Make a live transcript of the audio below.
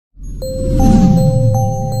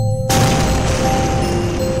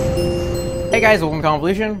Hey guys, welcome to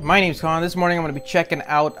Khanvolution. My name's Khan. This morning I'm going to be checking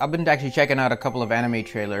out, I've been actually checking out a couple of anime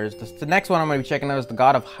trailers. The next one I'm going to be checking out is The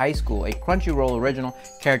God of High School, a Crunchyroll original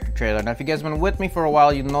character trailer. Now if you guys have been with me for a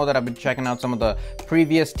while, you know that I've been checking out some of the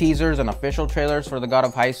previous teasers and official trailers for The God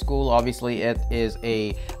of High School. Obviously it is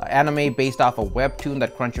a anime based off a webtoon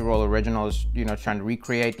that Crunchyroll original is, trying to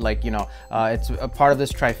recreate. It's a part of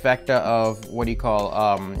this trifecta of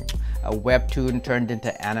a webtoon turned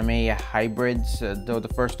into anime hybrids, though the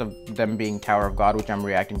first of them being Tower of God, which I'm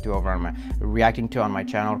reacting to on my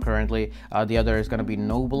channel currently. The other is going to be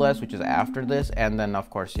Noblesse, which is after this, and then of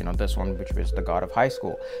course this one, which is The God of High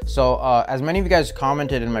School. So as many of you guys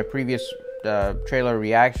commented in my previous trailer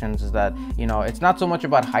reactions, is that it's not so much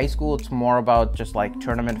about high school, it's more about just like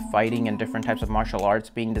tournament fighting and different types of martial arts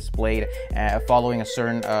being displayed, following a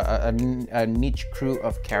certain a niche crew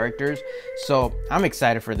of characters. So I'm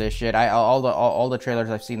excited for this shit. All the trailers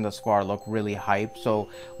I've seen thus far look really hype. So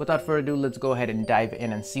without further ado, let's go ahead and dive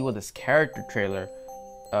in and see what this character trailer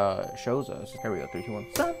shows us. Here we go, 3, 2, 1,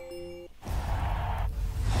 stop.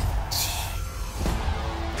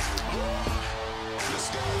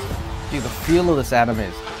 Dude, the feel of this anime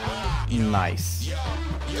is nice.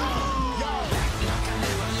 The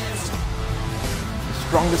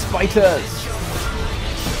strongest fighters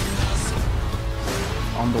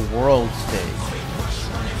on the world stage.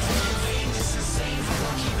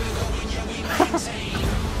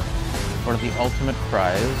 For the ultimate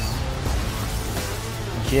prize,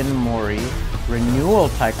 Jin Mori, Renewal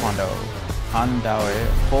Taekwondo, Handawe,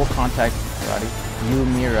 Full Contact Karate,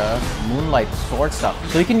 Yumira, Moonlight Sword Stuff.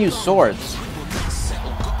 So you can use swords.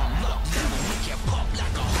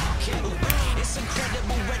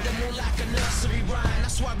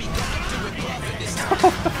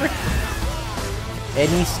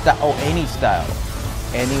 Any style,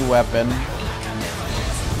 any weapon.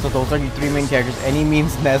 So those are your 3 main characters. Any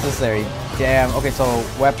means necessary. Damn. Okay, so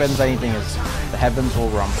weapons, anything is the heavens will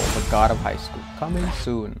rumble. The God of High School coming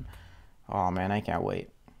soon. Oh man, I can't wait.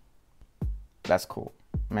 That's cool,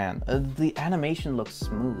 man. The animation looks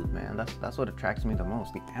smooth, man. That's what attracts me the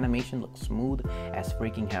most. The animation looks smooth as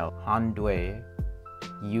freaking hell. Handue,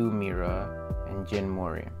 Yumira, and Jin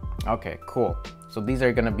Mori. Okay, cool. So these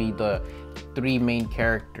are gonna be the 3 main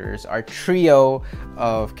characters, our trio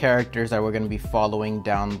of characters that we're gonna be following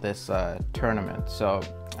down this tournament. So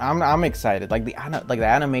I'm excited. Like the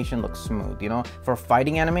animation looks smooth. For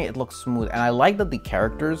fighting anime, it looks smooth, and I like that the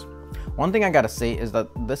characters. One thing I gotta say is that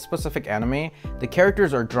this specific anime, the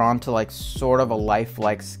characters are drawn to like sort of a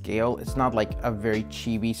lifelike scale. It's not like a very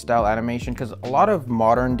chibi style animation, because a lot of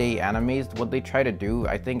modern day animes, what they try to do,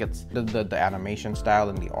 I think it's the animation style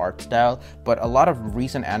and the art style, but a lot of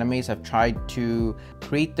recent animes have tried to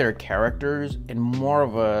create their characters in more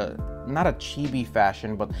of a, not a chibi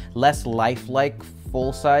fashion, but less lifelike,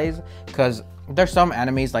 full size, because there's some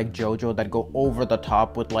animes like JoJo that go over the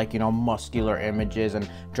top with muscular images and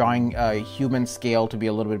drawing human scale to be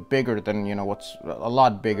a little bit bigger than what's a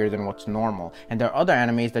lot bigger than what's normal. And there are other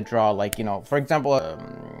animes that draw for example,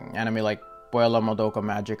 anime like Puella Madoka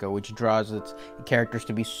Magica, which draws its characters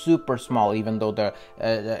to be super small, even though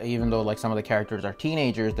like some of the characters are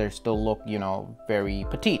teenagers, they still look very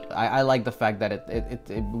petite. I like the fact that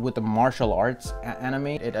it with the martial arts anime,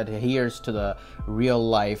 it adheres to the real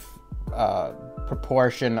life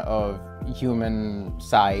proportion of human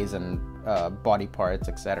size and body parts,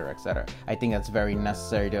 etc., etc. I think that's very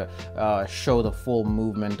necessary to show the full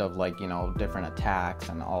movement of different attacks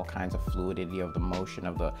and all kinds of fluidity of the motion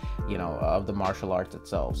of the of the martial arts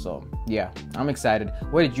itself. So yeah, I'm excited.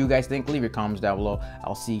 What did you guys think? Leave your comments down below.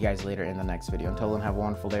 I'll see you guys later in the next video. Until then, have a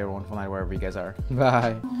wonderful day or a wonderful night wherever you guys are.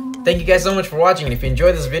 Bye. Thank you guys so much for watching, and if you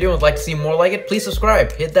enjoyed this video and would like to see more like it, please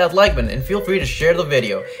subscribe, hit that like button, and feel free to share the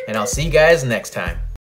video, and I'll see you guys next time.